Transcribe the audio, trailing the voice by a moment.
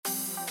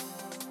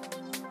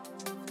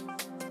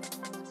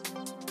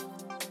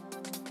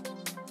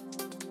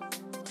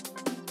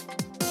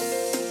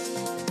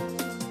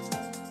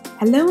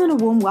Hello and a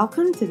warm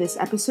welcome to this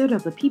episode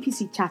of the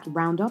PPC Chat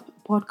Roundup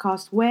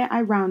podcast, where I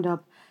round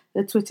up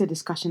the Twitter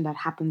discussion that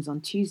happens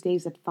on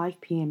Tuesdays at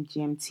 5 p.m.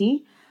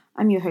 GMT.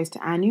 I'm your host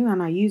Anu,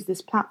 and I use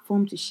this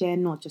platform to share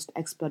not just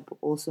expert but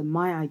also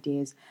my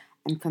ideas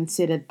and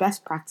considered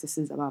best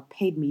practices about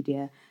paid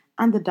media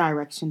and the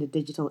direction the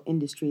digital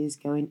industry is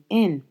going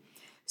in.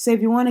 So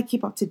if you want to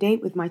keep up to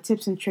date with my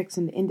tips and tricks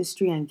in the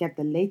industry and get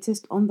the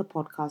latest on the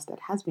podcast that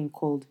has been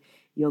called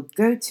your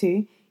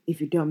go-to, if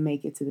you don't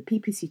make it to the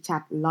PPC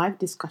Chat live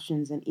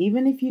discussions, and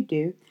even if you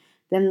do,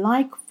 then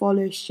like,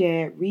 follow,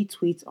 share,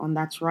 retweet on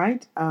That's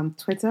Right,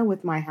 Twitter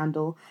with my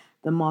handle,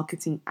 The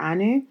Marketing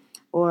Anu,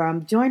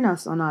 or join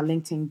us on our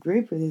LinkedIn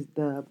group, which is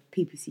the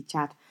PPC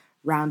Chat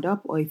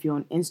Roundup, or if you're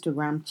on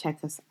Instagram,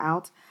 check us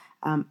out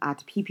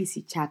at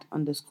PPC Chat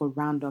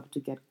 _roundup to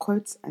get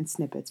quotes and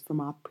snippets from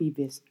our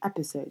previous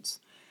episodes.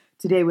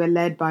 Today we're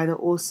led by the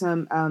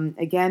awesome,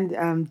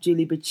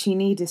 Julie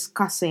Bacchini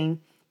discussing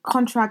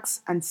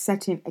contracts and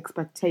setting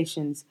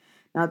expectations.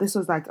 Now, this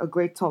was like a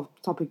great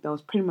topic that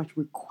was pretty much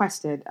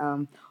requested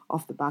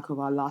off the back of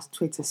our last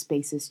Twitter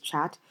Spaces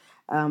chat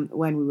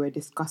when we were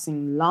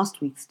discussing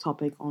last week's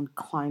topic on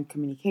client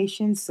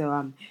communication.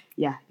 So,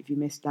 if you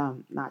missed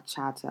that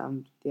chat,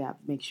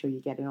 make sure you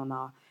get it on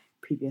our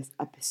previous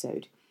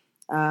episode.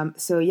 It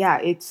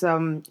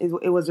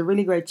was a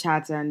really great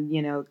chat, and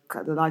the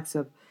likes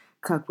of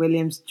Kirk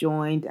Williams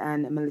joined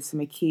and Melissa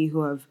McKee,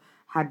 who have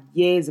had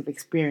years of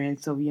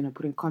experience of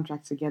putting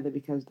contracts together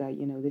because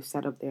they've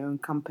set up their own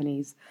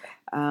companies,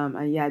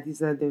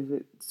 these are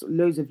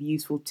loads of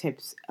useful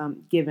tips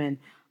given.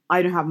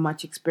 I don't have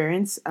much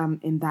experience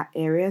in that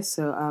area,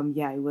 so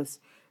it was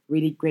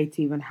really great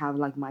to even have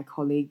like my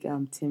colleague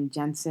Tim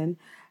Jensen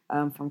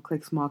from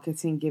Clicks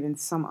Marketing giving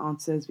some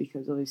answers,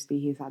 because obviously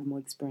he's had more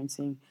experience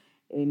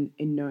in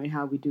knowing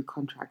how we do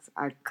contracts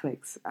at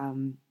Clicks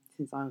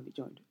since I only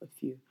joined a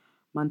few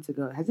months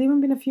ago. Has it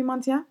even been a few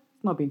months yet?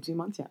 It's not been 2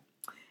 months yet.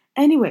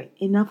 Anyway,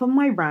 enough of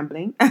my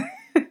rambling.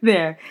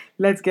 There,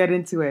 let's get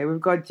into it. We've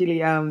got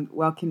Julie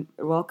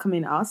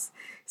welcoming us,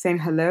 saying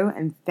hello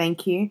and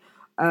thank you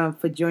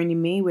for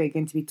joining me. We're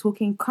going to be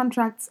talking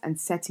contracts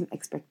and setting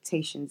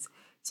expectations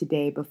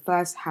today. But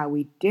first, how are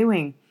we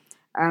doing?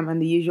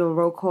 And the usual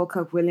roll call.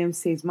 Kirk Williams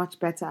says much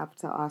better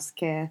after our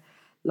scare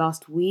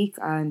last week,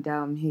 and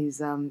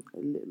his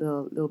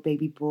little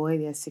baby boy,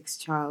 their sixth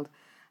child,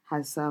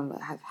 has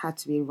had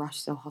to be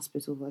rushed to the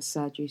hospital for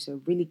surgery. So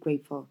really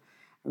grateful.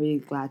 I'm really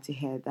glad to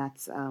hear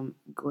that's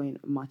going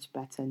much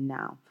better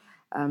now.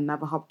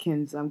 Nava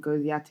Hopkins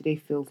goes, today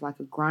feels like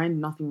a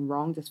grind, nothing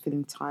wrong, just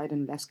feeling tired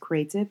and less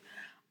creative.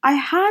 I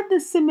had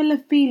the similar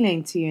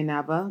feeling to you,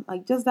 Nava,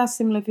 like just that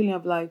similar feeling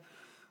of like,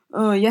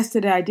 oh,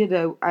 yesterday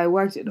I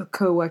worked at a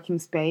co-working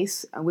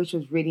space, which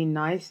was really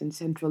nice in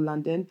central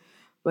London.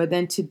 But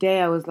then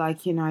today I was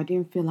like, I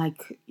didn't feel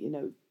like,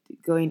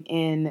 going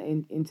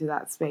into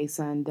that space.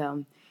 And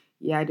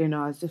I don't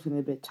know, I was just feeling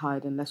a bit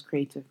tired and less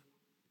creative.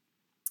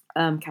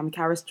 Cam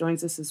Karras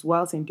joins us as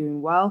well, saying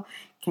doing well.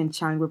 Ken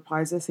Chang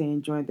replies us, saying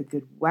enjoying the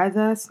good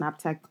weather.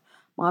 Snaptech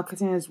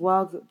Marketing as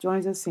well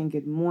joins us, saying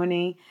good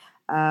morning.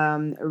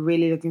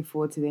 Really looking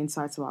forward to the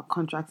insights of our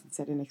contracts and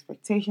setting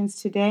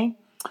expectations today.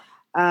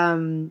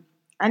 I've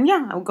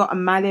got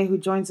Amalia who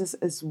joins us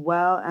as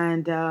well.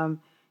 And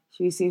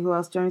should we see who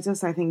else joins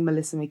us? I think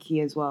Melissa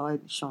McKee as well,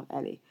 and Sean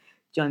Ellie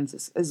joins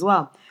us as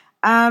well.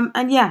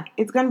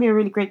 It's going to be a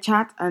really great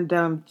chat. And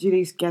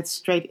Julie gets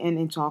straight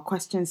into our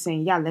questions,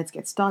 saying, let's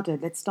get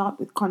started. Let's start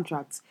with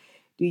contracts.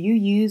 Do you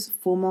use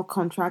formal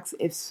contracts?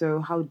 If so,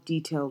 how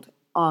detailed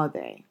are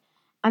they?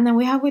 And then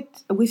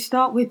we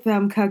start with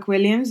Kirk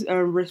Williams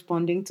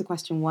responding to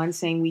question 1,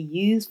 saying we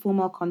use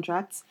formal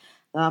contracts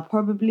that are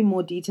probably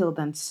more detailed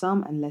than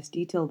some and less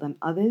detailed than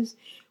others.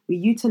 We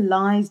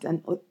utilized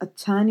an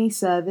attorney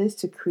service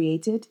to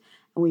create it,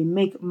 and we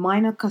make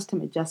minor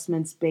custom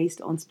adjustments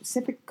based on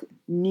specific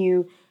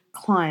new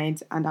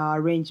clients and our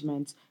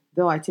arrangements,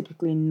 though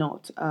typically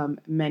not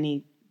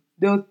many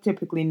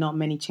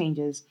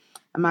changes.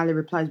 Amalia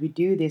replies, we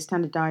do, they're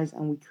standardized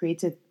and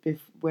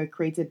were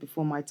created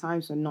before my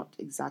time, so not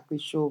exactly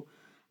sure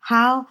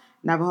how.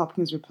 Nava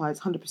Hopkins replies,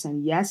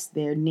 100% yes,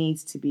 there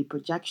needs to be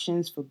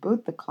projections for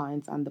both the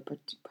clients and the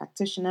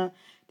practitioner.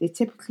 They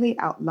typically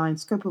outline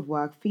scope of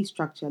work, fee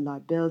structure,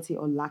 liability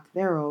or lack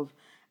thereof,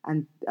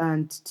 and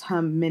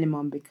term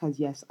minimum, because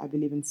yes, I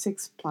believe in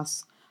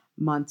 6+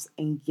 months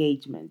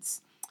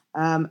engagements.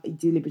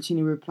 Julie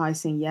Bacchini replies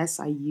saying, yes,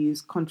 I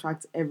use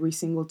contracts every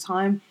single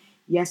time.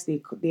 Yes,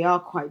 they are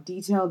quite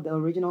detailed. The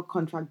original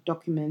contract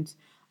document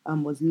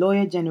was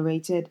lawyer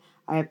generated.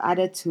 I have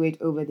added to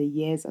it over the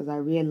years as I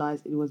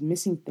realized it was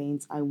missing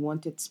things I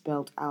wanted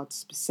spelled out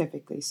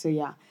specifically. So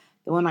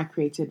the one I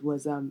created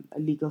was a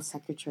legal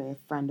secretary, a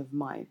friend of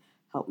mine,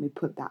 helped me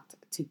put that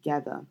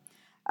together.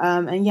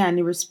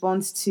 In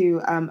response to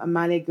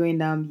Amalia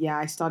going,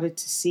 I started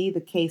to see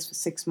the case for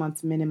 6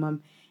 months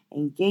minimum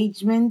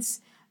engagements,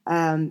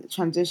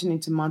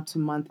 transitioning to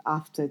month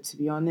after, to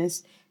be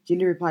honest.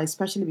 Julie replies,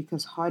 especially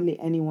because hardly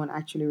anyone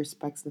actually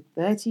respects the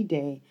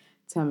 30-day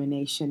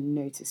termination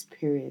notice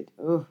period.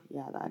 Oh,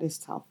 yeah, that is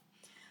tough.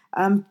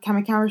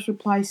 Kamikaris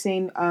replies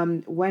saying,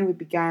 "When we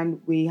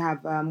began, we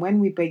have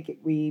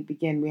we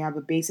begin, we have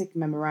a basic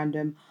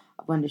memorandum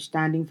of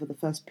understanding for the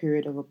first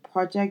period of a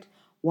project,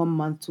 1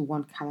 month to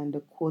one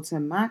calendar quarter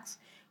max.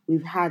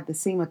 We've had the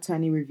same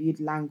attorney reviewed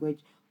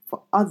language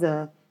for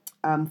over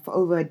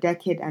a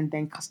decade and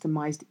then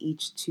customized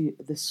each to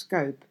the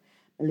scope."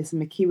 Melissa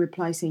McKee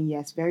replies saying,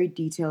 "Yes, very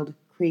detailed,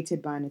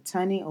 created by an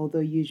attorney, although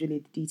usually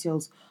the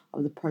details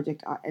of the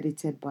project are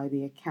edited by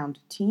the account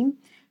team."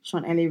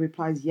 Sean Ellie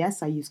replies,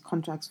 "Yes, I use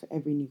contracts for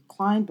every new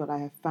client, but I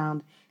have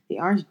found the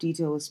aren't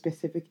detailed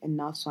specific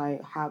enough, so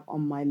I have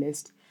on my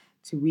list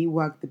to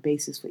rework the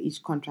basis for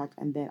each contract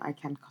and then I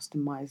can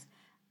customize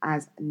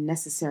as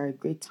necessary."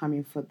 Great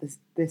timing for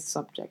this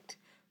subject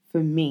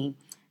for me.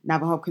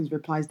 Nava Hopkins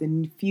replies,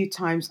 "The few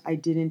times I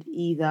didn't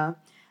either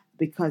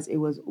because it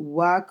was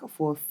work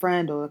for a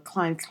friend or a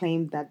client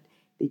claimed that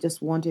they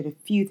just wanted a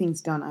few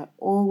things done. I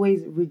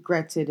always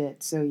regretted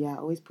it." So yeah, I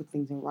always put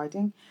things in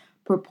writing.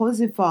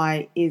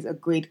 Proposify is a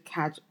great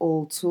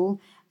catch-all tool,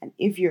 and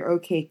if you're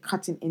okay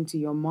cutting into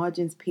your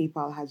margins,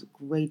 PayPal has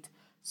great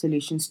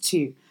solutions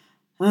too.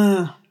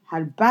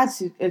 Had bad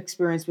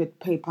experience with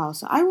PayPal,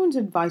 so I wouldn't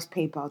advise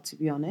PayPal to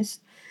be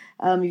honest.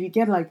 If you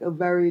get like a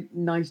very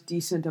nice,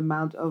 decent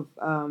amount of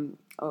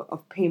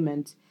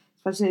payment,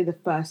 especially the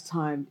first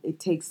time, it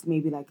takes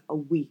maybe like a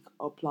week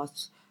or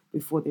plus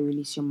before they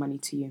release your money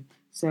to you.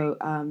 So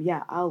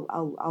yeah,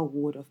 I'll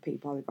ward off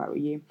PayPal if I were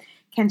you.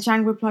 Ken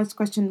Chang replies to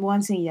question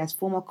one, saying yes,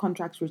 formal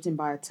contracts written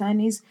by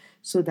attorneys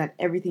so that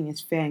everything is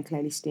fair and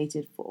clearly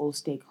stated for all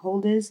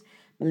stakeholders.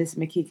 Melissa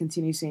McKee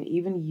continues saying,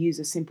 "Even use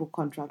a simple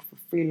contract for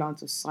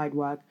freelance or side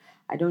work.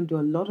 I don't do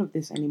a lot of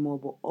this anymore,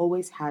 but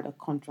always had a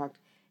contract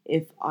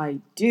if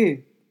I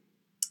do."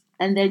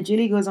 And then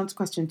Julie goes on to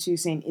question two,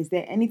 saying, "Is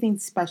there anything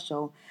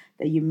special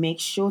that you make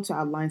sure to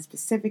outline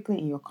specifically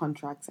in your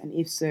contracts? And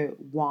if so,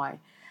 why?"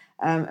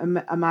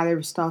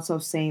 Amalia starts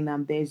off saying,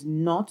 "There's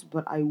not,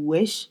 but I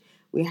wish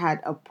we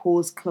had a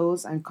pause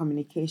clause and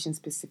communication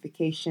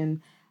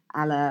specification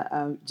a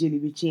la Julie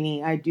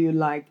Buccini. I do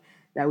like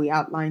that we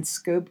outline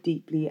scope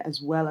deeply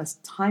as well as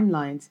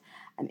timelines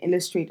and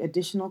illustrate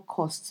additional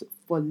costs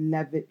for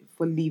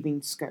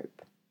leaving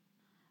scope."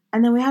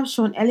 And then we have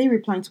Sean Ellie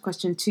replying to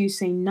question two,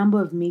 saying number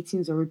of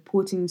meetings or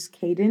reporting's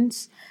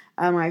cadence.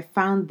 I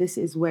found this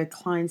is where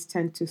clients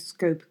tend to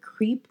scope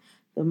creep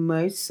the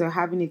most. So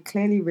having it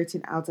clearly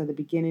written out at the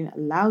beginning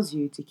allows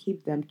you to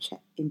keep them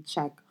in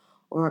check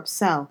or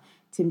upsell.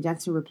 Tim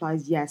Jansen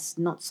replies, "Yes,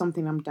 not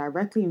something I'm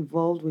directly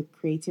involved with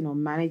creating or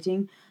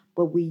managing,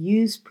 but we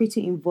use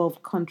pretty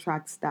involved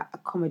contracts that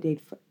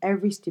accommodate for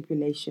every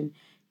stipulation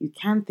you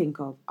can think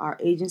of. Our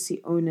agency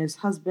owner's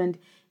husband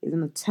is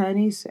an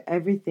attorney, so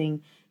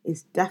everything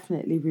is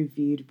definitely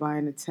reviewed by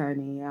an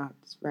attorney." Yeah,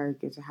 it's very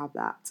good to have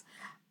that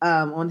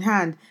on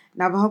hand.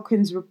 Nava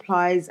Hopkins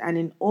replies, and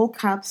in all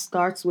caps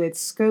starts with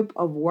 "scope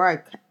of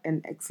work"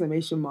 and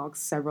exclamation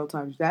marks several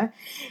times there.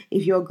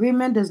 If your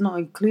agreement does not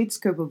include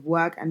scope of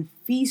work and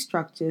fee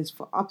structures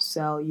for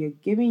upsell, you're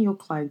giving your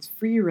clients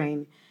free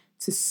rein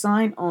to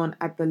sign on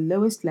at the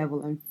lowest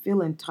level and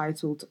feel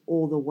entitled to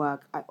all the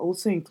work. I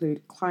also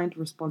include client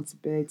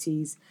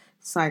responsibilities,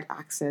 site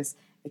access,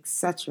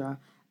 etc.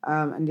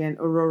 And then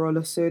Aurora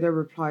Lasoda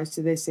replies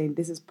to this saying,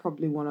 "This is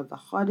probably one of the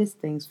hardest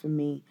things for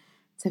me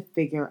to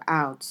figure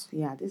out."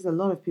 Yeah, there's a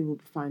lot of people who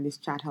find this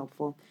chat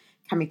helpful.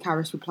 Cami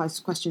Karras replies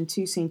to question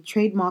two saying,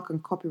 "Trademark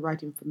and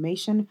copyright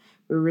information.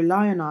 We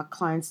rely on our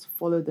clients to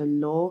follow the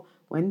law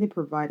when they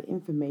provide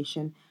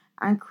information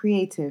and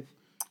creative."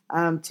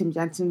 Tim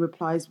Jansen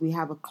replies, "We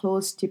have a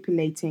clause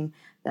stipulating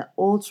that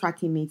all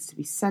tracking needs to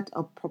be set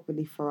up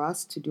properly for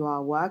us to do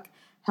our work.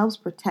 Helps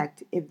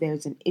protect if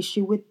there's an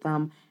issue with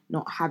them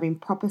not having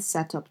proper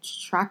setup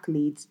to track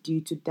leads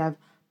due to dev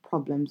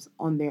problems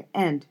on their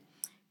end."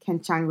 Ken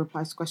Chang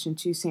replies to question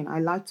two, saying, "I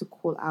like to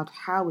call out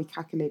how we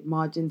calculate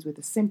margins with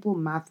a simple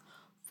math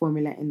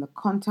formula in the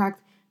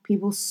contract.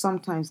 People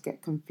sometimes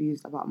get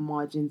confused about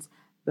margins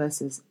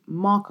versus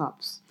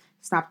markups."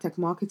 Snaptech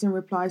Marketing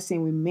replies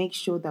saying, "We make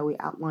sure that we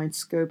outline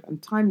scope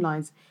and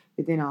timelines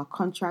within our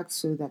contracts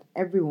so that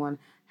everyone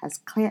has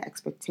clear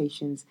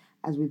expectations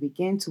as we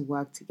begin to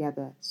work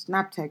together."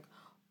 Snaptech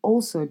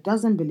also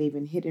doesn't believe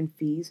in hidden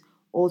fees.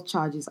 All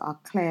charges are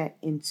clear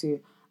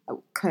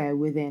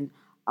within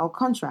our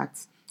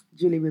contracts.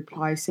 Julie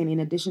replies saying,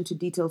 "In addition to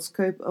detailed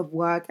scope of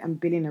work and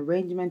billing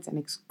arrangements and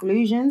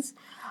exclusions,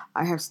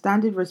 I have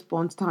standard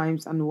response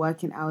times and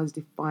working hours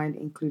defined,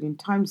 including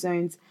time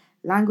zones,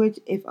 language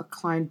if a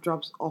client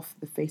drops off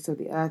the face of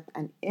the earth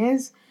and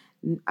is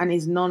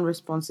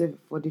non-responsive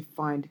for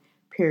defined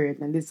period."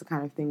 And this is the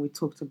kind of thing we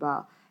talked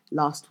about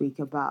last week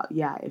about,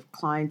 yeah, if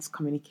clients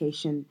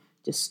communication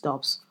just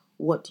stops,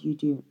 what do you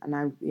do? And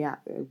a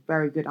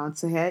very good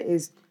answer here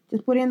is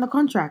just put it in the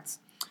contracts.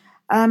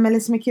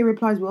 Melissa McKee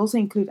replies, "We also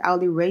include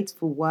hourly rates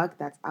for work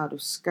that's out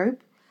of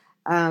scope."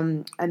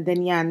 And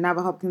then, yeah,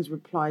 Nava Hopkins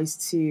replies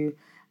to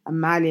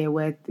Amalia,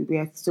 where we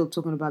are still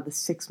talking about the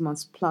 6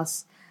 months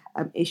plus.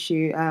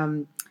 issue.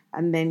 And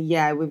then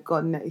yeah,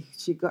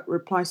 she got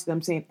replies to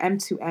them saying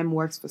M2M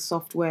works for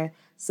software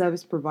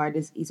service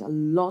providers is a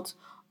lot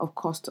of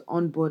cost to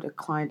onboard a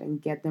client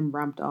and get them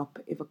ramped up.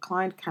 If a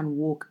client can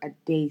walk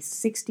at day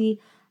 60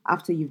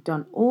 after you've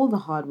done all the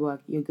hard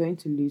work, you're going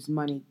to lose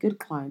money. Good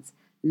clients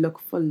look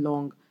for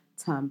long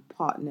term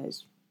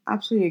partners.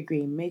 Absolutely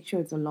agree. Make sure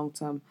it's a long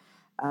term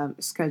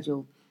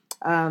schedule.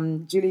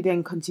 Julie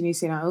then continues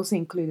saying, I also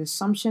include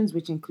assumptions,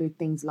 which include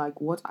things like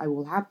what I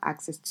will have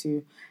access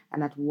to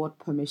and at what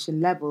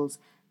permission levels.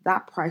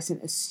 That pricing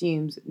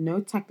assumes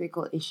no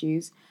technical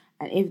issues,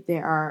 and if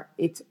there are,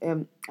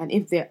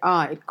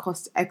 it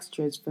costs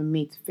extras for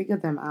me to figure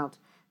them out,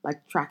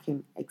 like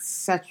tracking,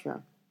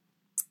 etc.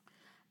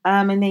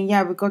 And then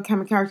yeah, we've got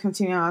Kamikari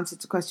continuing our answer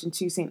to question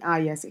two, saying,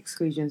 yes,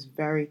 exclusions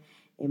very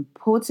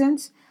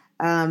important.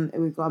 And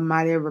we've got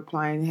Amalia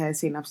replying here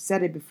saying, I've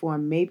said it before,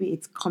 and maybe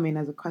it's coming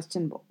as a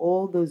question, but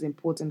all those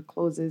important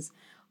clauses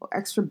or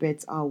extra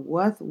bits are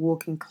worth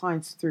walking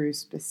clients through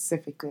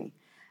specifically.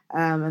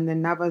 And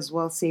then Nava as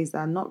well says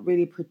that not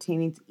really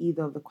pertaining to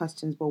either of the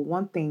questions, but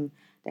one thing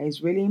that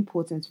is really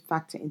important to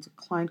factor into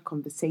client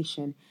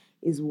conversation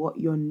is what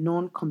your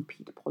non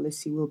compete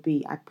policy will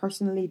be. I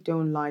personally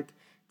don't like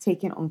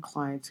taking on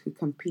clients who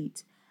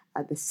compete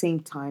at the same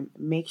time.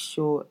 Make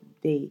sure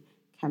they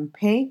can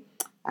pay.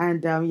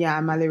 And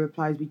yeah, Amale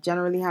replies, we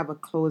generally have a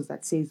clause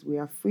that says we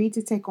are free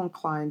to take on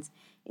clients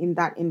in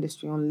that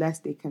industry unless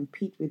they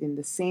compete within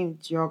the same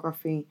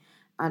geography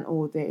and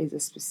or there is a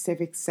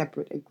specific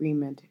separate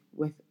agreement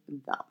with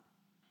them.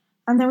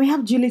 And then we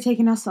have Julie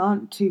taking us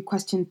on to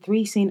question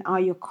three, saying, are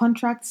your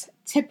contracts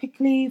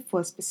typically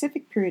for a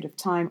specific period of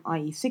time,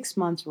 i.e., 6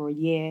 months or a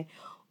year,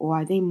 or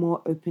are they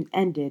more open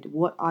ended?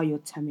 What are your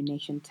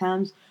termination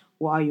terms?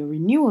 What are your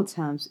renewal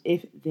terms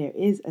if there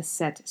is a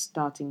set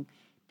starting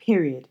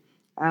period?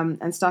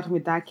 And starting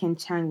with that, Ken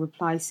Chang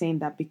replies saying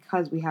that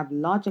because we have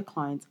larger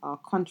clients, our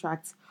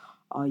contracts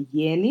are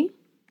yearly.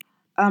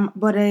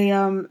 But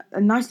a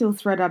nice little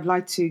thread I'd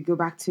like to go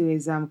back to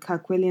is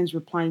Kirk Williams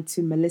replying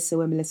to Melissa,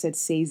 where Melissa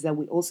says that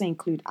we also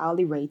include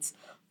hourly rates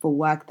for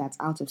work that's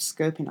out of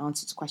scope in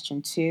answer to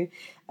question two.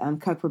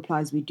 Kirk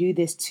replies, we do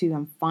this too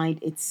and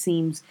find it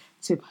seems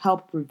to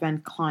help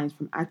prevent clients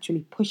from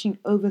actually pushing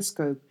over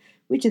scope,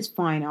 which is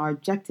fine. Our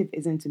objective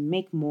isn't to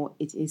make more,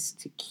 it is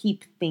to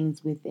keep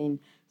things within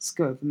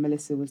scope. And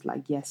Melissa was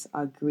like, yes,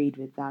 I agreed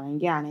with that.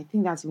 And yeah, and I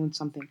think that's even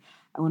something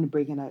I want to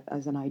bring in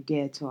as an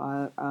idea to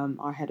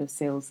our head of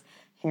sales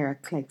here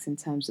at Clicks in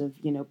terms of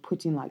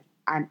putting like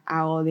an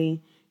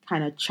hourly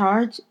kind of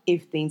charge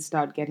if things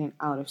start getting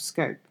out of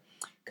scope.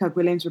 Kirk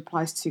Williams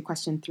replies to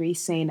question three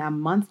saying,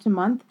 month to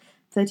month,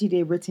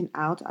 30-day written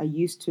out. I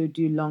used to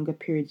do longer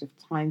periods of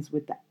times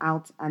with the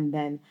out and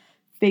then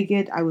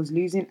figured I was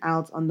losing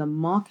out on the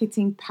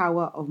marketing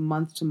power of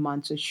month to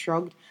month, so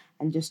shrugged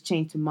and just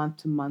changed to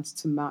month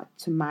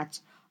to match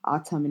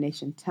our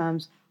termination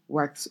terms.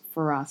 Works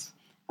for us.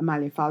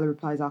 Amalia Fowler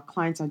replies, our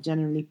clients are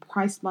generally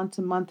priced month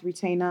to month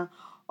retainer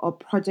or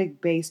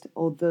project based,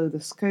 although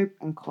the scope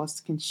and costs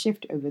can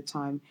shift over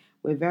time.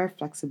 We're very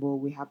flexible.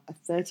 We have a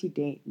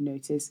 30-day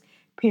notice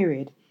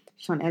period.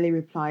 Sean Ellie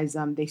replies,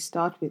 they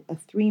start with a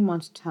 3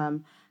 month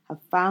term,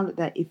 have found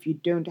that if you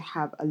don't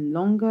have a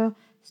longer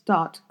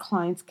start,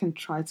 clients can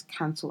try to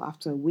cancel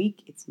after a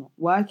week, it's not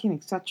working,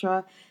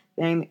 etc.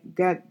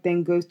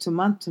 Then goes to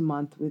month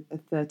with a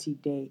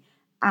 30-day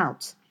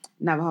out.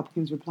 Nava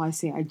Hopkins replies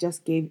saying, I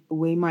just gave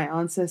away my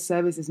answer.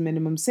 Service is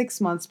minimum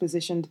 6 months,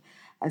 positioned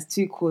as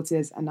 2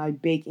 quarters, and I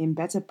bake in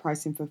better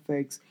pricing for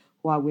folks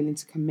who are willing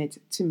to commit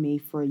to me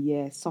for a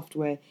year.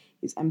 Software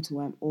is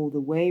M2M all the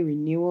way.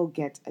 Renewal,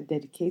 get a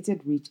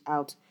dedicated reach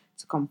out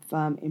to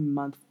confirm in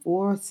month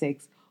 4 or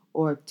 6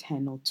 or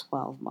 10 or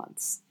 12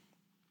 months.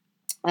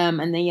 And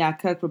then, yeah,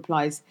 Kirk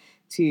replies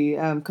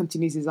to,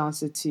 continues his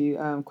answer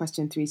to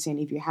question three, saying,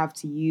 if you have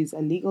to use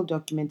a legal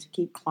document to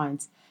keep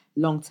clients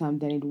long term,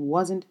 then it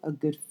wasn't a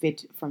good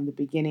fit from the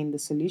beginning. The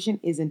solution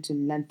isn't to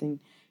lengthen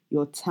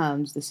your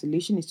terms, the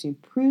solution is to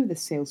improve the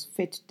sales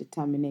fit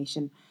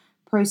determination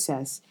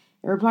process.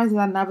 It replies to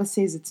that Nava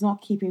says it's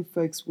not keeping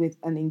folks with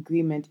an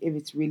agreement if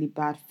it's really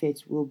bad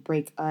fit will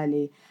break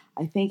early.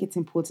 I think it's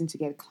important to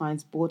get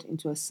clients bought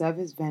into a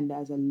service vendor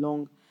as a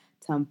long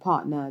term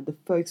partner. The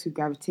folks who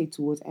gravitate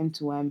towards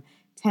M2M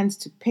tends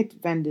to pit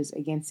vendors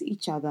against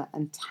each other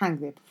and tank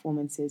their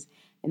performances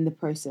in the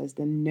process,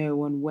 then no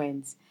one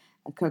wins.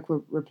 And Kirk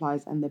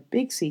replies, and the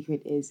big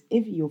secret is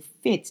if your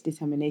fit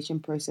determination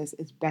process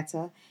is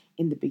better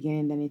in the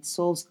beginning, then it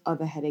solves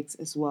other headaches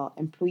as well.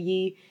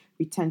 Employee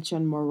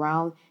retention,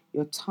 morale,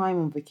 your time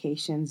on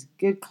vacations,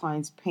 good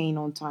clients paying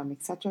on time,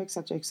 etc.,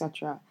 etc.,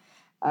 etc.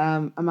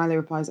 Amalia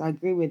replies, I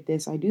agree with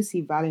this. I do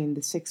see value in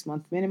the 6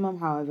 month minimum,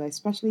 however,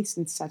 especially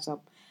since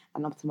setup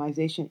and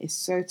optimization is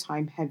so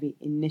time heavy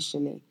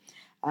initially.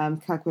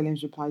 Kirk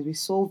Williams replies, we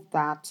solve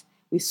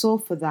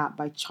for that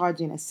by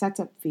charging a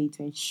setup fee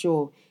to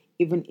ensure,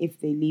 even if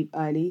they leave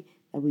early,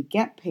 that we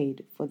get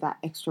paid for that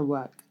extra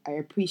work. I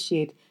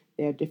appreciate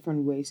there are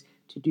different ways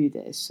to do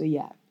this. So,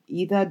 yeah,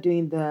 either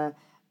doing the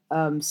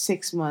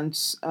 6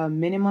 months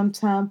minimum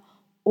term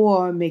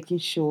or making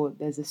sure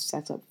there's a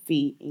setup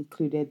fee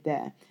included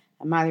there.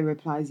 And Mally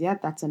replies, yeah,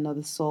 that's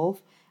another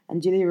solve.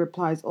 And Julie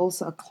replies,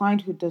 also, a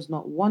client who does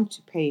not want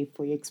to pay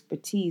for your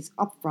expertise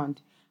upfront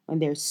when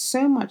there's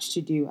so much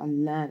to do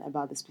and learn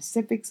about the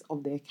specifics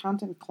of the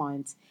accountant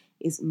clients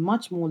is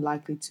much more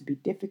likely to be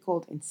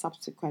difficult in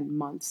subsequent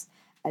months,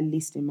 at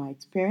least in my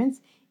experience.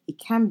 It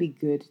can be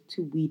good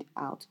to weed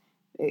out.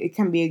 It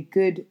can be a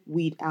good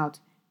weed out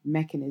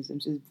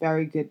mechanisms. It's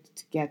very good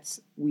to get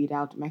weed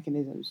out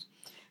mechanisms.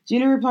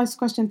 Julie replies to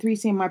question three,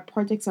 saying, my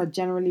projects are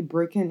generally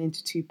broken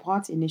into two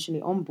parts: initially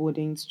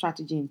onboarding,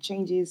 strategy, and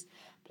changes,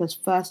 plus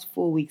first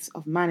 4 weeks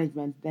of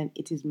management. Then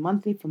it is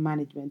monthly for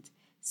management,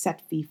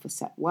 set fee for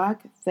set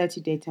work,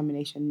 30-day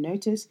termination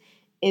notice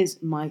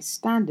is my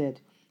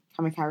standard.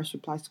 Kamek Harris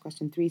replies to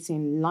question three,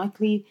 saying,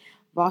 likely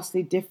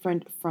vastly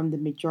different from the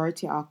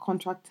majority. Our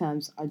contract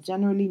terms are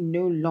generally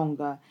no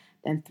longer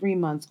than 3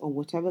 months or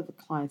whatever the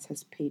client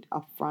has paid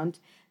upfront.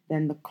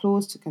 Then the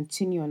clause to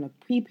continue on a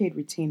prepaid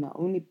retainer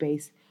only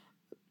base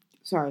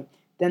sorry,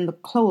 then the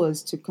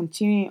clause to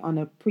continue on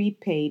a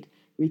prepaid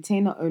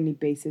retainer only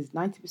basis,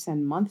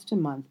 90% month to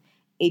month,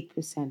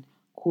 8%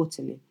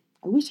 quarterly.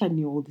 I wish I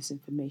knew all this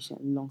information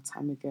a long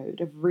time ago. It would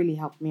have really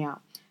helped me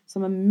out.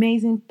 Some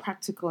amazing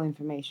practical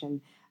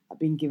information I've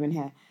been given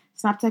here.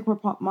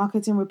 Snaptech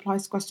Marketing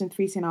replies to question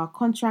three, saying our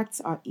contracts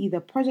are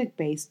either project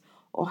based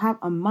or have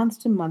a month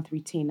to month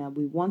retainer.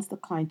 We want the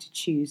client to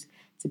choose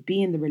to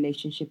be in the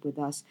relationship with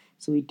us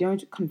so we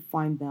don't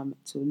confine them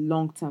to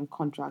long term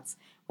contracts.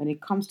 When it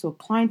comes to a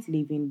client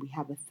leaving, we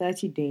have a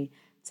 30-day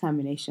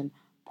termination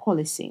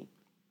policy.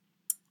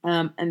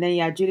 And then,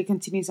 yeah, Julie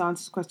continues on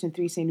to question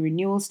three, saying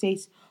renewal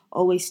states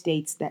always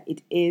states that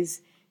it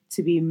is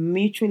to be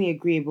mutually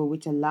agreeable,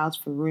 which allows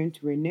for room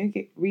to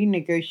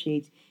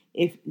renegotiate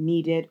if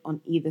needed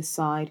on either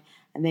side,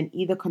 and then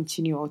either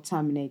continue or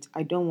terminate.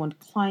 I don't want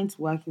clients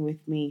working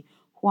with me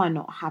who are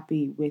not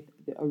happy with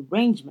the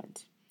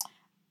arrangement.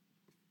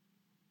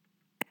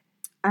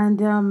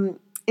 And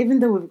even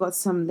though we've got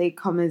some late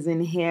comers in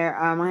here,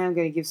 I am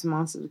going to give some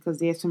answers because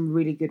there's some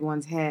really good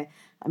ones here.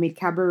 I mean,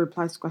 Cabra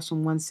replies to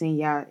question one saying,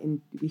 "Yeah,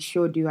 we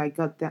sure do. I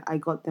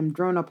got them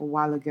drawn up a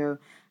while ago,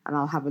 and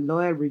I'll have a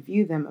lawyer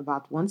review them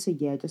about once a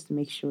year just to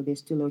make sure they're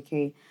still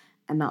okay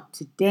and up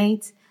to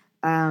date."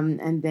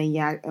 And then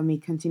yeah, I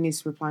mean,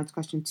 continues replying to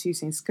question two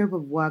saying, "Scope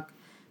of work."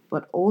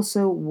 But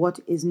also what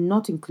is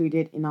not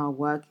included in our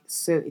work,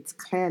 so it's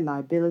clear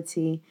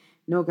liability,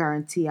 no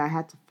guarantee. I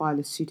had to file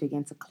a suit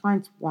against a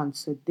client once,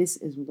 so this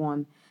is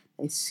one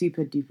that is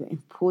super duper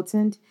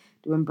important.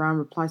 Dwayne Brown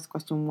replies to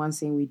question one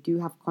saying, we do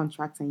have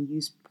contracts and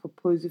use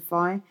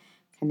Proposify,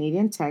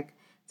 Canadian Tech,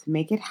 to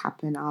make it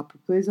happen. Our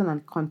proposal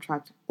and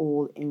contract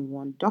all in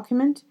one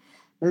document.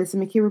 Melissa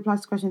McKee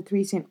replies to question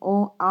three saying,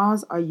 all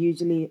ours are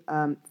usually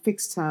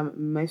fixed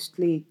term, most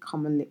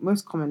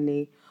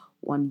commonly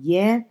 1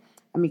 year.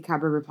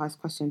 Amikaba replies to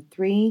question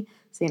three,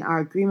 saying our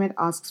agreement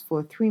asks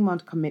for a 3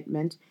 month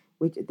commitment,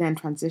 which then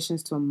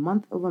transitions to a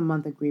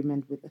month-over-month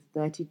agreement with a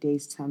 30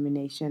 days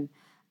termination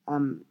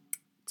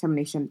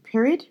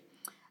period.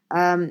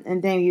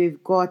 And then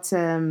you've got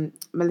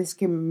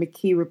Melissa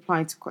McKee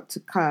replying to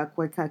Kirk,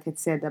 where Kirk had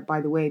said that,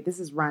 by the way, this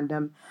is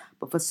random,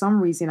 but for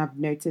some reason I've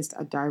noticed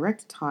a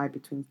direct tie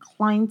between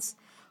clients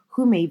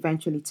who may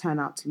eventually turn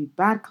out to be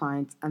bad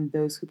clients and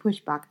those who push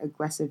back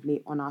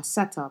aggressively on our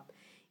setup,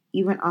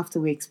 even after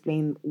we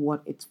explain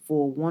what it's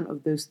for. One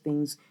of those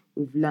things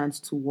we've learned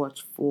to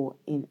watch for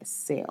in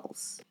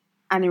sales.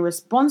 And in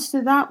response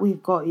to that,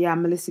 we've got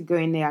Melissa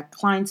going there.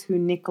 Clients who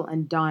nickel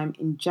and dime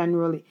in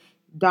general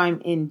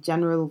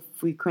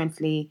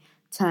frequently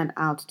turn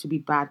out to be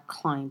bad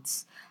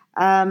clients.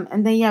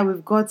 And then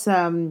we've got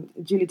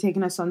Julie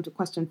taking us on to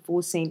question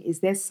four, saying, "Is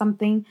there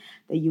something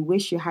that you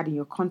wish you had in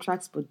your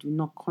contracts but do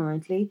not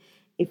currently?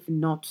 If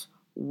not,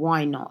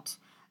 why not?"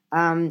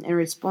 In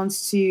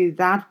response to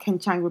that, Ken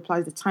Chang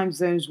replies, "The time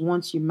zones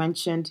once you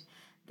mentioned."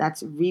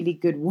 That's a really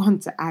good one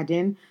to add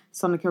in.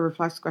 Sonica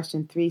replies to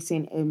question three,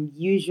 saying,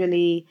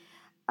 usually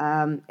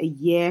a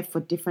year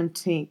for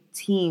different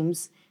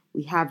teams,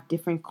 we have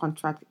different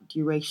contract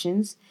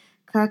durations.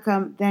 Kirk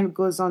then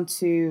goes on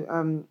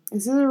to,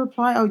 is this a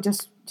reply? Oh,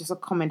 just a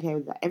comment here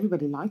that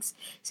everybody likes,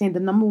 saying the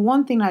number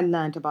one thing I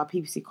learned about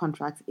PPC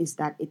contracts is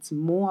that it's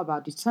more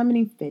about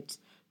determining fit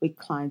with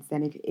clients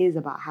than it is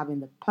about having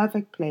the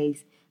perfect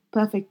place,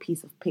 perfect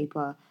piece of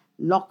paper.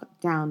 Lock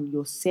down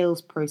your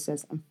sales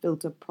process and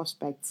filter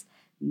prospects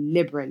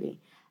liberally.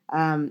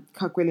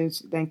 Kirk Williams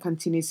then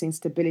continues saying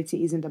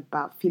stability isn't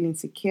about feeling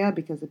secure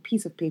because a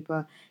piece of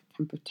paper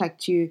can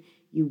protect you.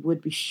 You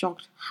would be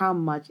shocked how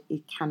much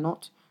it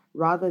cannot.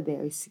 Rather,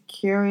 there is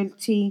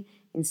security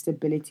in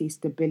stability.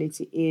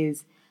 Stability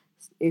is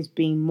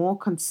being more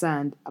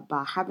concerned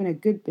about having a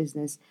good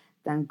business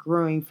than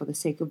growing for the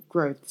sake of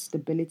growth.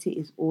 Stability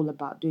is all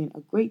about doing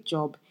a great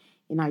job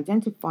in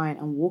identifying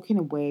and walking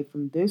away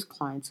from those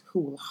clients who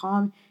will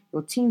harm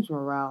your team's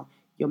morale,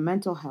 your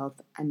mental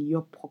health, and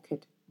your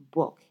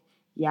pocketbook.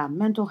 Yeah,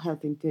 mental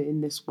health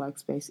in this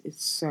workspace is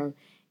so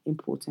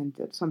important.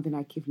 It's something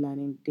I keep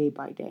learning day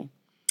by day.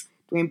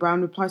 Dwayne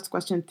Brown replies to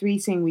question 3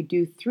 saying we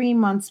do 3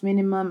 months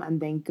minimum and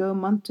then go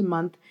month to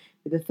month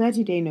with a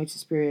 30-day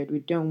notice period. We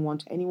don't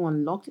want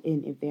anyone locked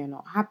in if they are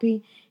not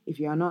happy. If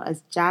you are not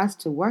as jazzed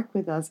to work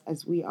with us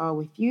as we are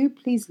with you,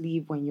 please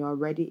leave when you are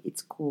ready.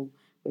 It's cool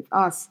with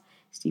us.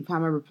 Steve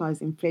Hammer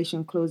replies,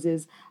 inflation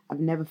clauses. I've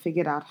never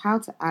figured out how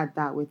to add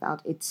that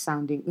without it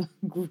sounding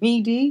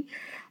greedy.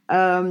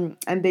 And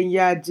then,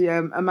 yeah,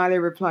 Amalia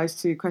replies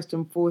to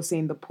question 4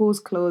 saying the pause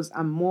clause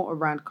and more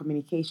around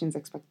communications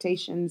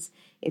expectations.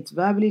 It's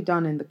verbally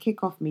done in the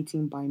kickoff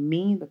meeting by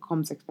me, the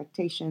comms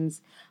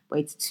expectations, but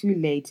it's too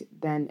late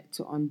then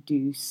to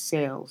undo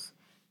sales.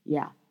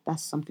 Yeah,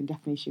 that's something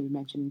definitely should be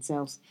mentioned in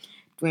sales.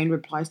 Dwayne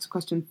replies to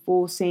question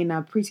 4 saying,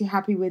 I'm pretty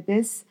happy with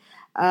this.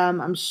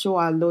 I'm sure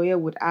our lawyer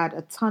would add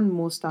a ton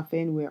more stuff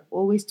in. We're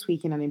always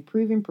tweaking and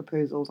improving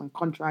proposals and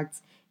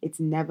contracts. It's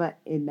never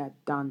in a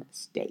done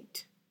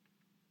state.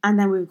 And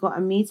then we've got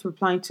Amit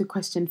replying to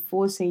question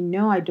 4 saying,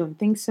 no, I don't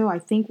think so. I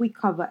think we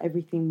cover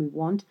everything we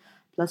want.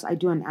 Plus, I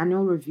do an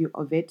annual review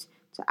of it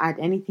to add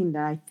anything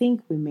that I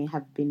think may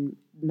have been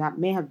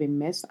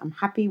missed. I'm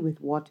happy with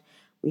what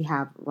we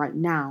have right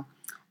now.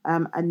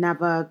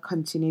 Another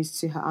continues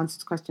to her answer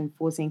to question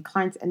 4 saying,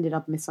 clients ended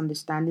up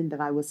misunderstanding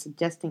that I was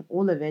suggesting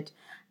all of it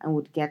and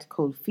would get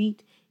cold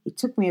feet. It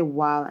took me a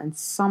while and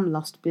some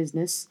lost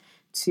business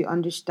to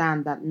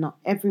understand that not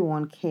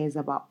everyone cares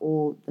about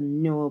all the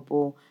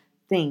knowable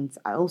things.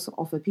 I also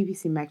offer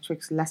PPC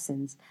metrics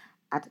lessons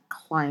at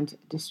client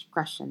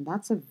discretion.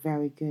 That's a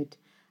very good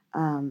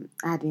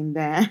adding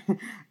there.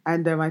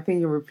 And I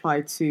think in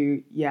reply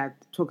to, yeah,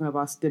 talking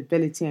about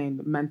stability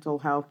and mental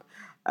health,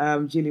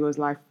 Julie was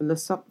like,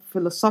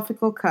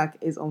 philosophical Kirk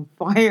is on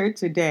fire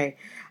today.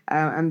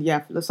 And yeah,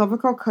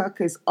 philosophical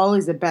Kirk is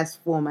always the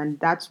best form. And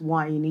that's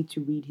why you need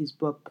to read his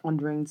book,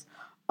 Ponderings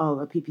of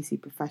a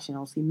PPC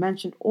Professional. So he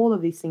mentioned all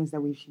of these things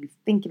that we should be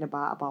thinking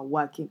about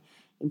working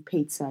in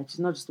paid search. It's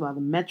not just about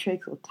the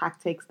metrics or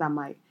tactics that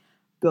might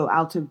go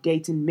out of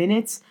date in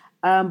minutes,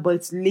 but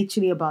it's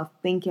literally about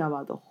thinking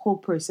about the whole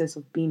process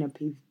of being a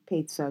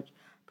paid search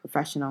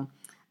professional.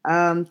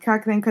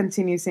 Kirk then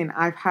continues saying,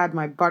 I've had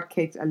my butt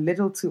kicked a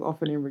little too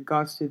often in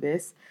regards to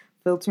this.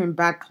 Filtering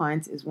bad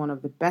clients is one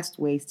of the best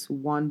ways to,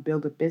 one,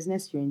 build a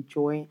business you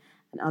enjoy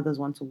and others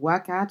want to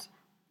work at.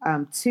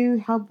 Two,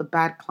 help the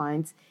bad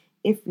clients.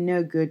 If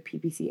no good,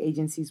 PPC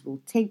agencies will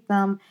take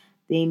them.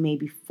 They may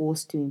be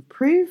forced to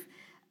improve.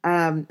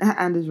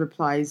 Anders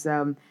replies,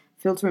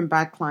 filtering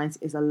bad clients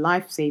is a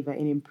lifesaver.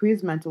 It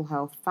improves mental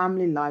health,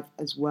 family life,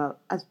 as well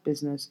as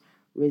business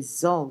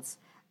results.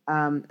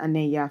 And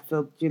then, yeah,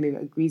 Julia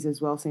agrees as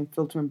well, saying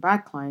filtering bad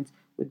clients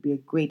would be a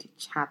great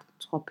chat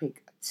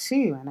topic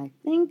too. And I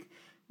think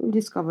we've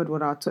discovered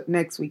what our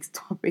next week's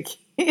topic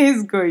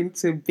is going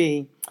to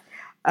be.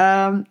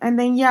 And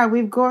then, yeah,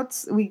 we go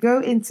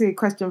into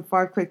question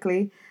 5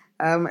 quickly.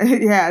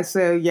 Yeah,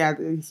 so yeah,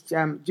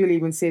 Julie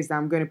even says that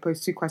I'm going to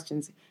pose 2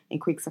 questions in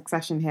quick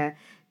succession here.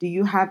 Do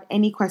you have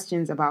any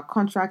questions about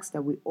contracts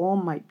that we all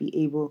might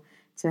be able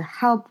to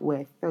help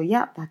with? So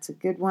yeah, that's a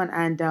good one.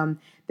 And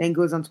then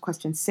goes on to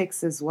question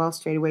 6 as well,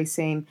 straight away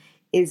saying,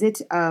 is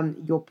it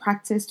your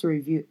practice to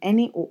review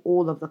any or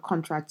all of the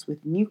contracts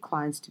with new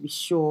clients to be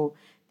sure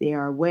they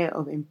are aware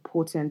of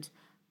important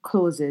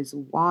clauses?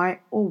 Why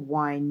or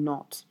why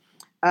not?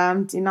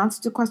 In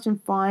answer to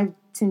question 5,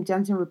 Tim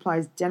Jensen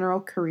replies,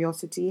 general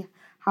curiosity.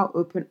 How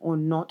open or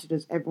not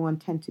does everyone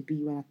tend to be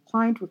when a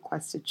client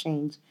requests a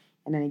change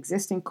in an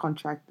existing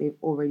contract they've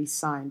already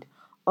signed?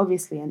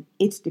 Obviously, and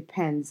it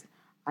depends,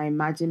 I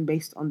imagine,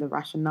 based on the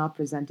rationale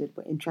presented,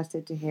 but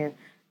interested to hear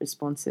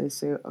responses.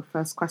 So, a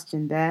first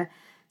question there.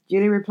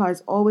 Julie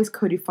replies, always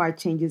codify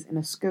changes in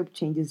a scope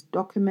changes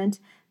document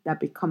that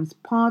becomes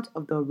part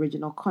of the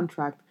original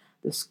contract.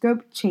 The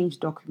scope change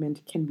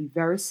document can be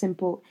very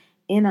simple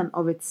in and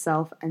of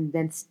itself and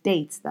then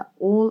states that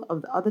all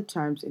of the other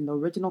terms in the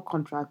original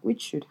contract,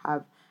 which should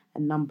have a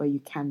number you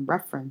can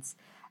reference.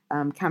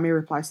 Cami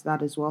replies to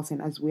that as well,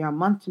 saying, as we are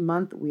month to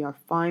month, we are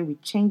fine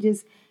with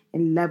changes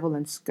in level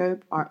and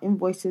scope. Our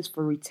invoices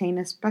for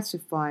retainers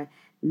specify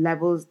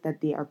levels that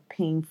they are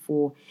paying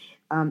for.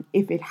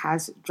 If it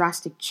has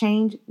drastic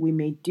change, we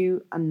may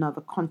do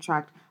another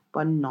contract,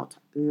 but not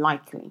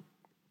likely.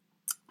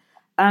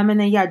 And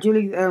then, yeah,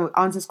 Julie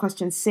answers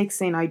question 6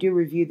 saying, I do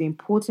review the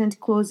important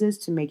clauses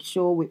to make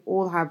sure we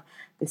all have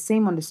the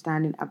same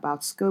understanding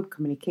about scope,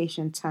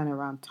 communication,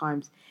 turnaround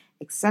times,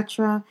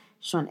 etc.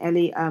 Sean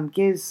Ellie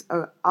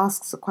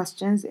asks the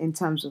questions in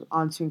terms of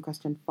answering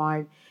question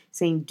 5,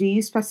 saying, do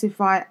you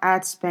specify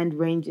ad spend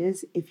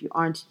ranges if you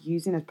aren't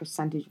using a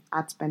percentage of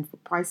ad spend for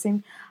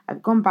pricing?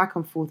 I've gone back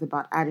and forth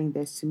about adding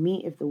this. To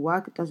me, if the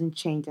work doesn't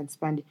change and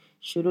spend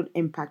shouldn't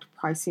impact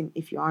pricing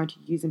if you aren't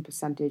using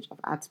percentage of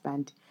ad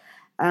spend.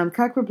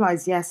 Kirk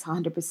replies, yes,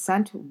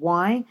 100%.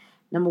 Why?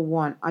 Number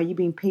 1, are you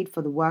being paid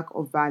for the work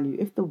or value?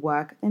 If the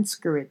work, then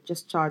screw it,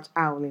 just charge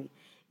hourly.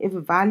 If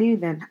value,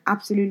 then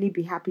absolutely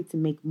be happy to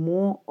make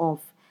more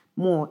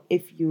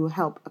if you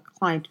help a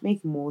client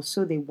make more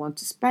so they want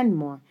to spend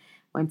more.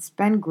 When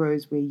spend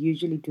grows, we're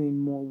usually doing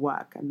more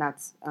work. And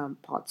that's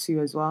part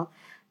 2 as well.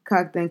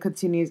 Kirk then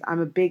continues,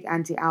 I'm a big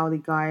anti hourly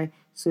guy,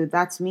 so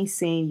that's me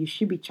saying you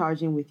should be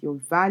charging with your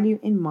value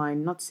in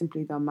mind, not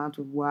simply the amount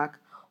of work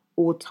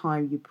or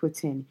time you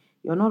put in.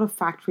 You're not a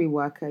factory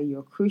worker,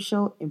 you're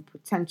crucial in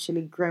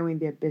potentially growing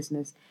their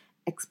business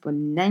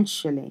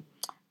exponentially.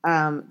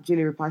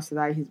 Julie replies to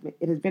that.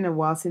 It has been a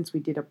while since we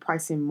did a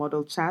pricing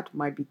model chat.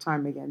 Might be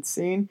time again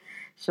soon.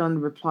 Sean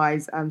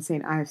replies,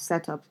 saying, I have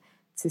set up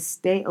to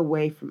stay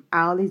away from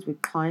hourlies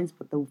with clients,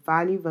 but the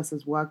value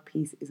versus work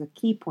piece is a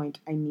key point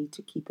I need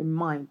to keep in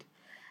mind.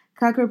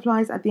 Kirk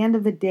replies, at the end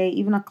of the day,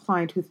 even a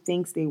client who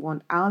thinks they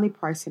want hourly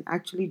pricing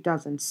actually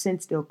doesn't,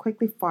 since they'll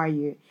quickly fire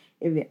you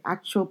if the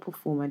actual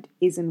performance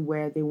isn't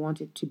where they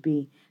want it to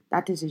be.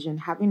 That decision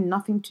having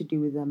nothing to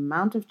do with the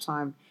amount of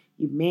time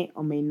you may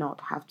or may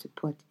not have to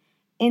put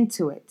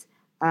into it.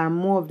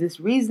 More of this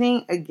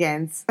reasoning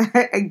against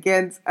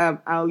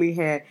hourly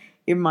here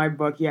in my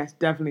book. Yes,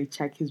 definitely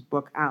check his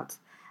book out.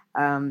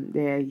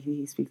 There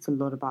he speaks a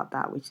lot about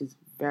that, which is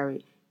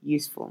very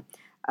useful.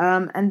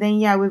 And then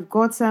yeah, we've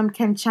got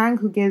Ken Chang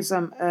who gives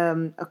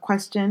a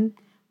question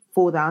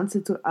for the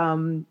answer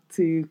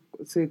to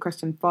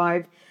question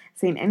 5,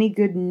 saying any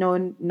good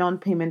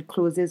non-payment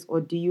clauses,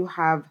 or do you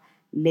have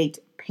late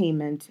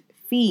payment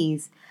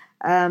fees?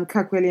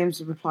 Kirk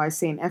Williams replies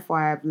saying,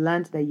 FYI, I've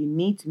learned that you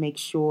need to make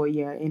sure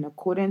you're in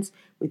accordance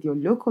with your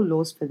local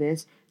laws for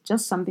this.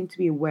 Just something to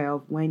be aware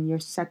of when you're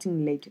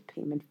setting late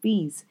payment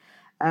fees.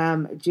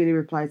 Julie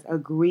replies,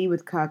 agree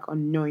with Kirk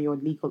on knowing your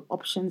legal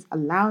options.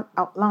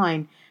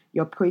 Outline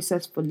your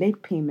process for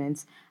late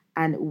payments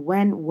and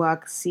when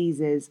work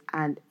ceases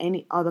and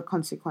any other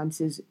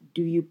consequences.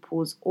 Do you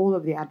pause all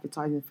of the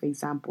advertising, for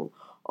example?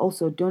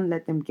 Also, don't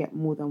let them get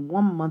more than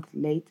 1 month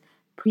late.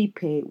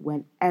 Prepay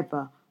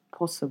whenever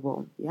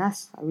possible.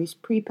 Yes, I wish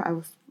prepay.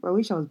 I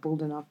wish I was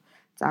bold enough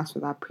to ask for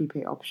that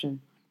prepay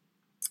option.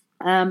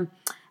 Um,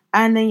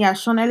 and then, yeah,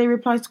 Sean Ellie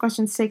replies to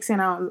question 6,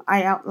 and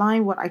I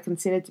outline what I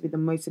consider to be the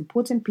most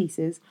important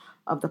pieces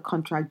of the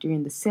contract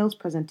during the sales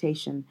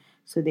presentation,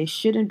 so there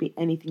shouldn't be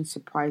anything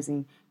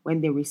surprising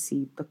when they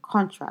receive the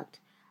contract.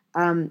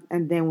 And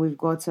then we've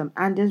got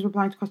Anders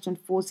replying to question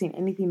 4, saying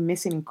anything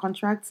missing in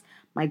contracts.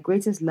 My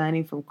greatest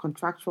learning from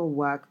contractual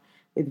work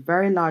with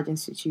very large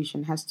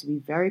institution has to be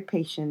very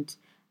patient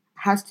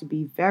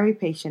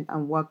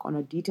and work on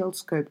a detailed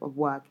scope of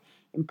work.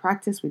 In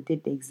practice, we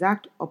did the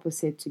exact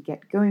opposite to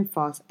get going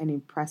fast and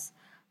impress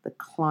the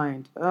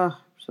client. Ugh,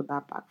 so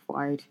that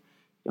backfired.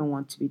 You don't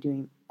want to be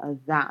doing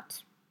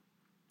that.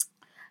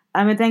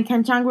 And then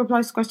Ken Chang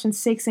replies to question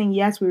 6, saying,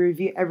 yes, we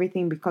review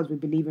everything because we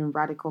believe in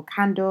radical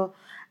candor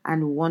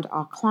and want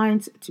our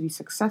clients to be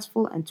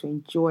successful and to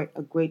enjoy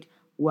a great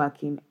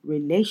working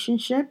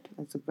relationship.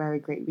 That's a very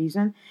great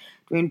reason.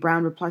 Dwayne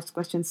Brown replies to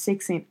question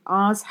 6, saying,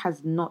 ours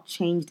has not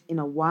changed in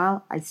a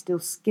while. I still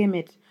skim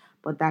it,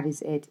 but that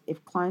is it.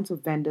 If clients or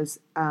vendors,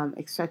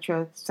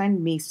 etc.,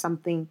 send me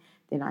something,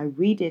 then I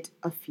read it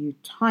a few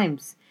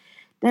times.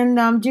 Then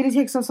Julie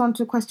takes us on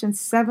to question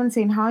 7,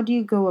 saying, how do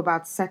you go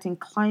about setting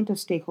client or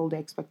stakeholder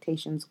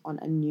expectations on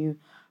a new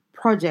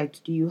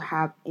project? Do you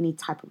have any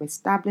type of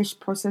established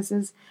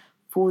processes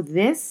for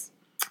this?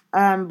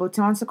 But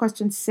to answer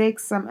question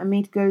 6,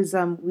 Amit goes,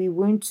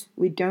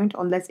 we don't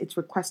unless it's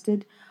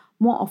requested.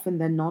 More often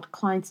than not,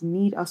 clients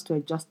need us to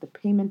adjust the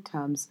payment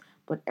terms,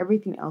 but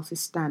everything else is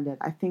standard.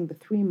 I think the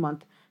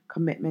 3-month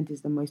commitment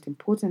is the most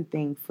important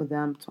thing for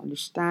them to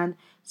understand,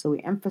 so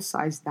we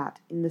emphasize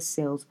that in the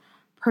sales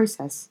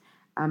process.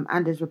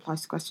 Anders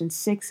replies to question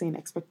 6, saying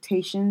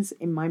expectations.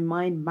 In my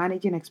mind,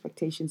 managing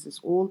expectations is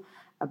all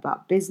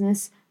about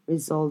business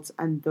results,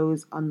 and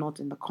those are not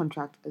in the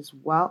contract as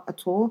well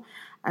at all.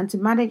 And to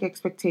manage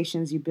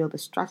expectations, you build a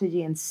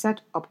strategy and set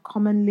up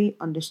commonly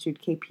understood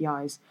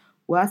KPIs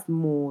worth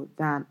more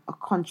than a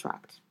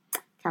contract.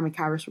 Kami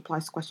Harris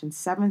replies to question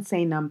 7,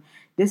 saying,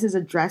 this is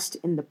addressed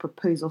in the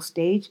proposal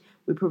stage.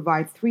 We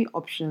provide 3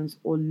 options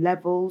or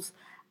levels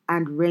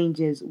and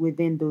ranges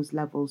within those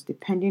levels,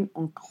 depending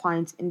on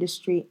client's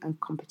industry and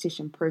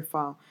competition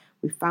profile.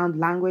 We found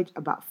language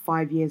about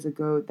 5 years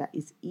ago that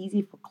is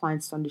easy for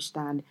clients to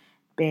understand,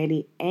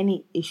 barely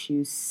any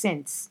issues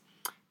since.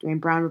 Dwayne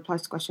Brown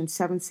replies to question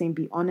 7, saying,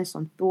 be honest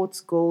on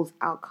thoughts, goals,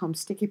 outcomes,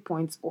 sticky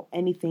points, or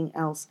anything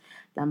else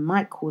that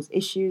might cause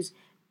issues.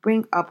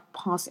 Bring up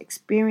past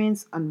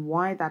experience and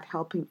why that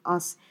helping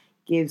us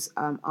gives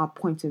our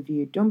point of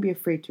view. Don't be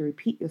afraid to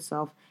repeat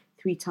yourself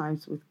 3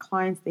 times with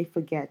clients. They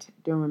forget,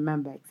 don't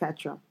remember,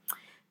 etc.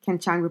 Ken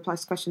Chang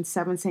replies to question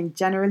 7, saying,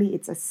 generally,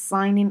 it's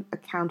assigning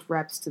account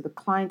reps to the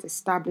client,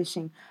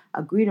 establishing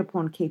agreed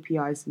upon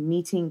KPIs,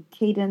 meeting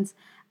cadence,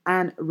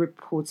 and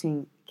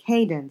reporting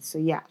cadence. So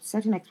yeah,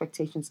 setting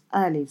expectations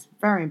early is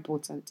very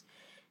important.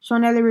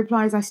 Sean Ellie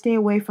replies, I stay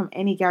away from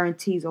any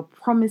guarantees or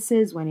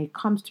promises when it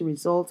comes to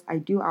results. I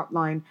do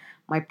outline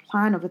my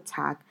plan of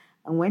attack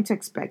and when to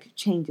expect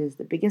changes.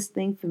 The biggest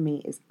thing for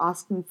me is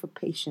asking for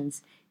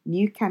patience.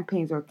 New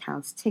campaigns or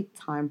accounts take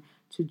time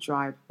to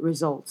drive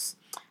results.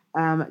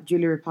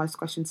 Julie replies to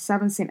question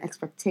 7, saying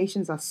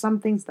expectations are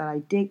some things that I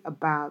dig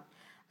about.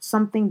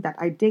 something that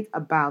I dig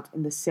about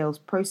in the sales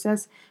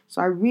process.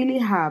 So I really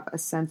have a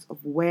sense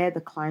of where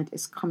the client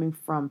is coming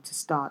from to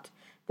start.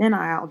 Then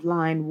I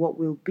outline what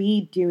we'll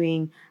be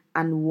doing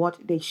and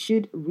what they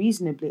should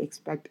reasonably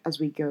expect as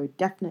we go.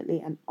 Definitely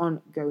an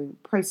ongoing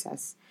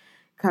process.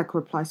 Kirk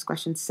replies to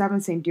question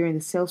 7, saying during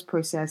the sales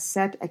process,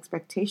 set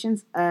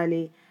expectations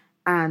early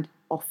and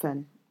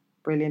often.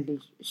 Brilliantly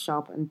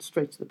sharp and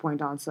straight to the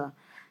point answer.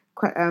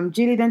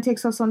 Julie then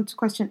takes us on to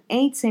question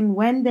 8, saying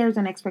when there's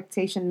an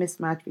expectation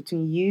mismatch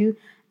between you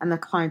and the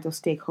client or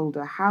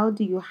stakeholder, how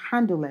do you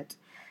handle it?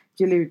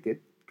 Julie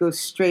goes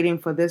straight in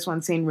for this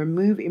one, saying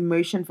remove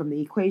emotion from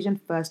the equation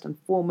first and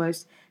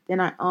foremost. Then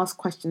I ask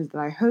questions that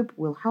I hope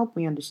will help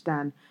me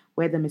understand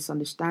where the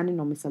misunderstanding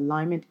or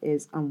misalignment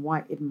is and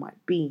why it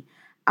might be.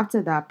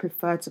 After that,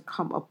 prefer to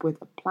come up with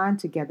a plan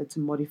together to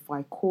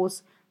modify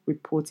course,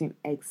 reporting,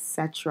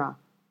 etc.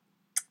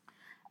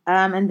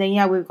 And then,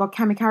 yeah, we've got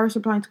Kami Harris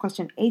replying to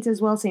question 8 as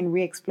well, saying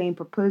re explain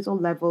proposal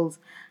levels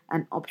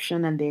and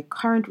option and their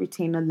current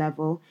retainer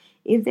level.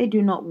 If they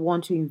do not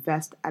want to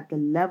invest at the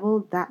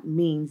level that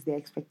means their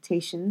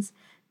expectations,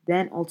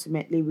 then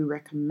ultimately we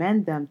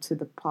recommend them to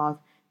the path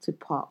to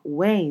part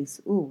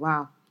ways. Oh,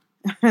 wow.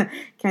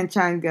 Ken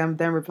Chang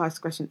then replies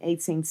to question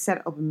 8, saying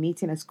set up a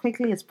meeting as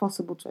quickly as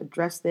possible to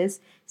address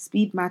this.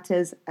 Speed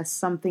matters as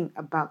something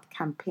about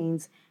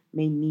campaigns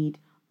may need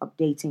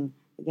updating.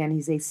 Again,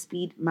 he says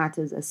speed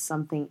matters as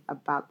something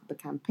about the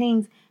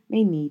campaigns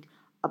may need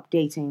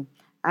updating.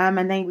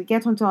 And then we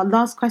get on to our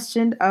last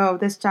question of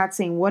this chat,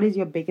 saying, what is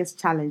your biggest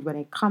challenge when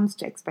it comes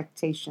to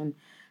expectation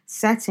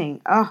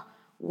setting? Oh,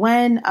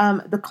 when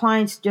the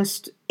client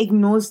just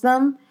ignores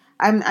them.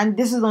 And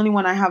this is the only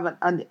one I have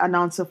an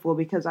answer for,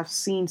 because I've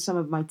seen some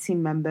of my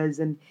team members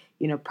and,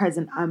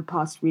 present and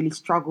past really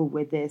struggle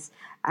with this.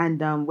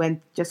 And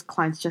when just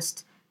clients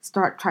just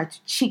try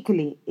to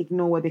cheekily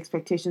ignore what the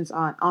expectations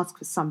are and ask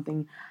for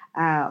something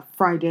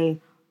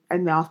Friday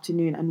in the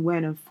afternoon, and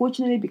when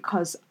unfortunately,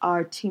 because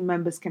our team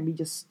members can be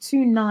just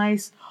too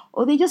nice,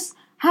 or they just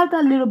have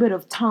that little bit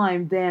of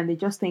time there and they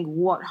just think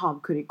what harm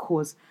could it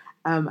cause,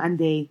 and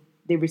they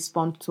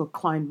respond to a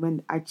client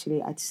when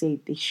actually I'd say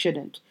they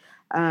shouldn't.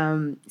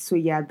 So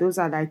yeah, those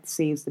are, I'd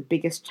say, is the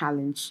biggest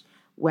challenge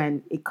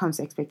when it comes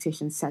to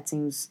expectation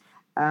settings,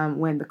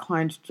 when the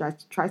client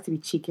tries to be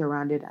cheeky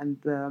around it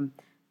and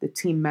the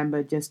team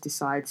member just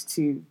decides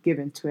to give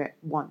into it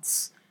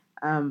once.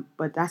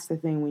 But that's the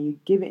thing, when you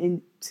give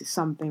in to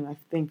something, I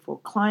think for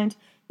a client,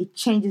 it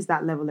changes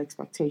that level of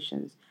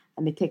expectations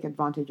and they take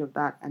advantage of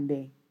that and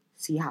they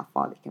see how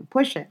far they can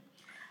push it.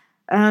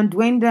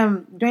 Dwayne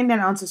then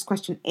answers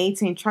question 8,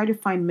 saying try to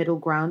find middle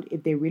ground.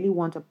 If they really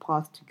want a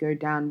path to go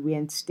down,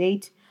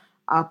 reinstate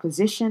our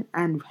position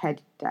and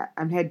head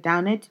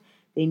down it.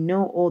 They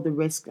know all the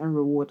risk and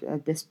reward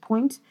at this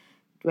point.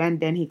 And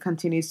then he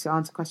continues to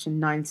answer question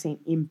 9, saying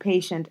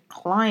impatient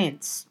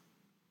clients.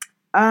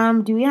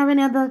 Do we have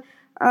any other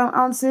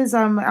answers?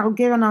 I'll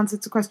give an answer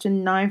to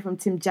question 9 from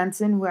Tim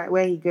Jensen,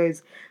 where he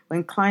goes,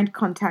 when client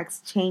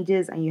contacts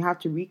changes and you have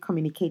to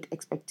recommunicate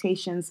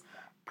expectations,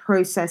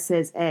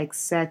 processes,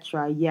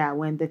 etc. Yeah,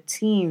 when the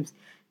teams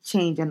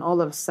change and all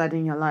of a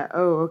sudden you're like,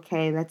 oh,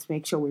 okay, let's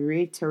make sure we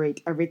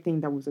reiterate everything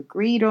that was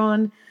agreed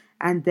on.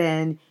 And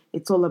then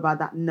it's all about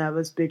that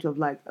nervous bit of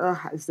like,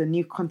 is the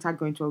new contact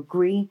going to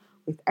agree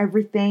with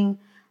everything?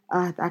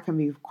 That can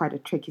be quite a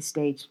tricky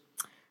stage.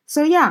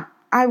 So yeah,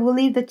 I will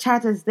leave the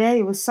chat as there.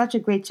 It was such a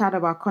great chat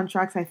about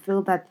contracts. I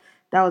feel that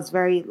that was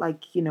very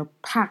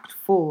packed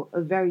full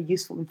of very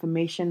useful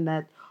information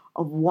that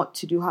of what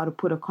to do, how to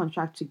put a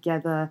contract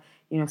together,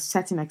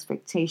 setting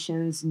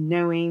expectations,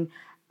 knowing,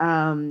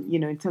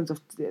 in terms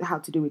of how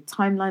to do with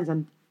timelines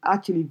and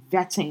actually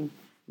vetting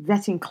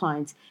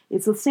clients.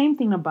 It's the same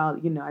thing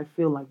about, I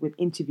feel like with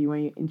interview,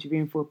 when you're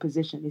interviewing for a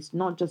position, it's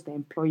not just the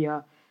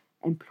employer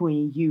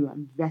employing you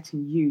and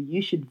vetting you.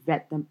 You should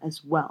vet them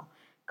as well,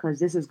 because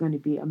this is going to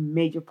be a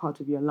major part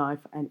of your life.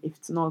 And if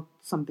it's not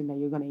something that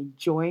you're going to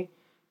enjoy,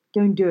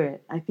 don't do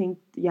it. I think,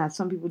 yeah,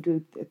 some people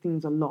do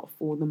things a lot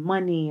for the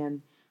money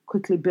and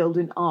quickly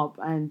building up.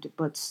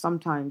 But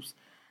sometimes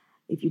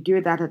if you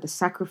do that at the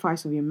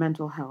sacrifice of your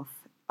mental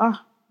health,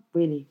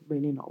 really,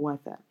 really not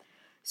worth it.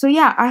 So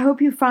yeah, I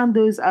hope you found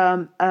those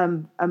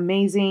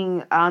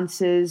amazing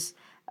answers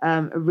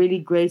really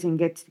great and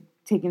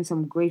taking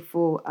some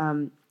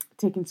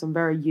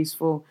very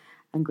useful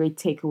and great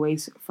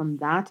takeaways from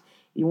that.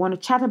 You want to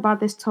chat about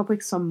this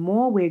topic some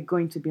more, we're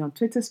going to be on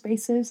Twitter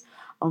Spaces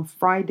on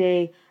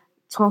Friday,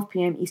 12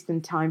 p.m.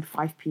 Eastern Time,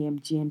 5 p.m.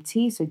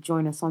 GMT. So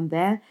join us on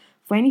there.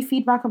 For any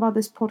feedback about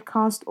this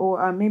podcast,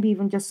 or maybe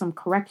even just some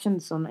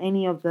corrections on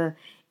any of the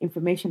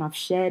information I've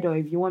shared, or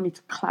if you want me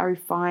to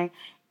clarify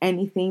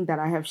anything that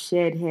I have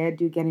shared here,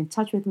 do get in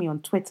touch with me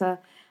on Twitter.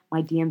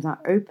 My DMs are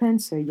open.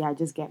 So yeah,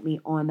 just get me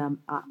on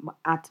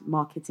at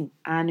Marketing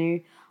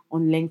Anu.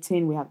 On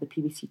LinkedIn, we have the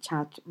PBC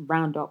Chat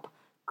Roundup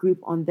group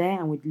on there,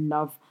 and we'd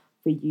love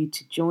for you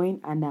to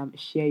join and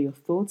share your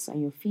thoughts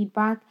and your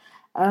feedback.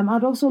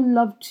 I'd also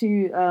love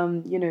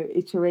to,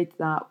 iterate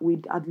that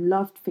I'd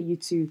love for you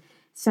to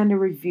send a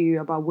review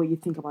about what you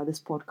think about this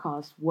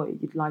podcast,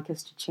 what you'd like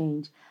us to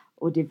change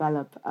or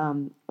develop,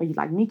 or you'd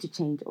like me to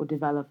change or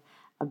develop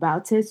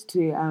about it.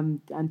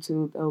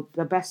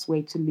 The best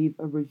way to leave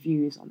a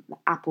review is on the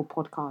Apple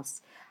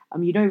Podcasts.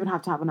 You don't even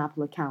have to have an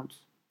Apple account.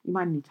 You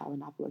might need to have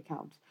an Apple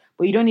account,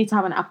 but you don't need to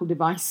have an Apple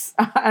device.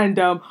 And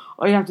all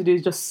you have to do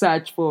is just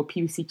search for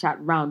PVC Chat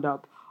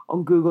Roundup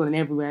on Google and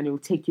everywhere, and it will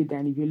take you there.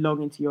 And if you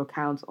log into your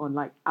account on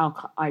like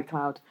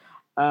iCloud.com,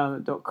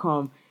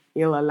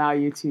 it'll allow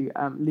you to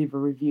leave a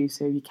review.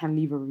 So if you can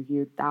leave a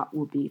review, that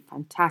would be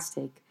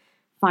fantastic.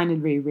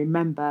 Finally,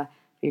 remember,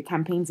 for your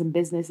campaigns and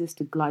businesses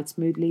to glide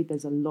smoothly,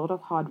 there's a lot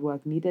of hard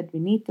work needed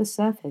beneath the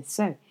surface.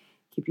 So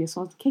keep your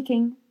sauce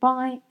kicking.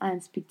 Bye,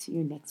 and speak to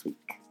you next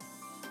week.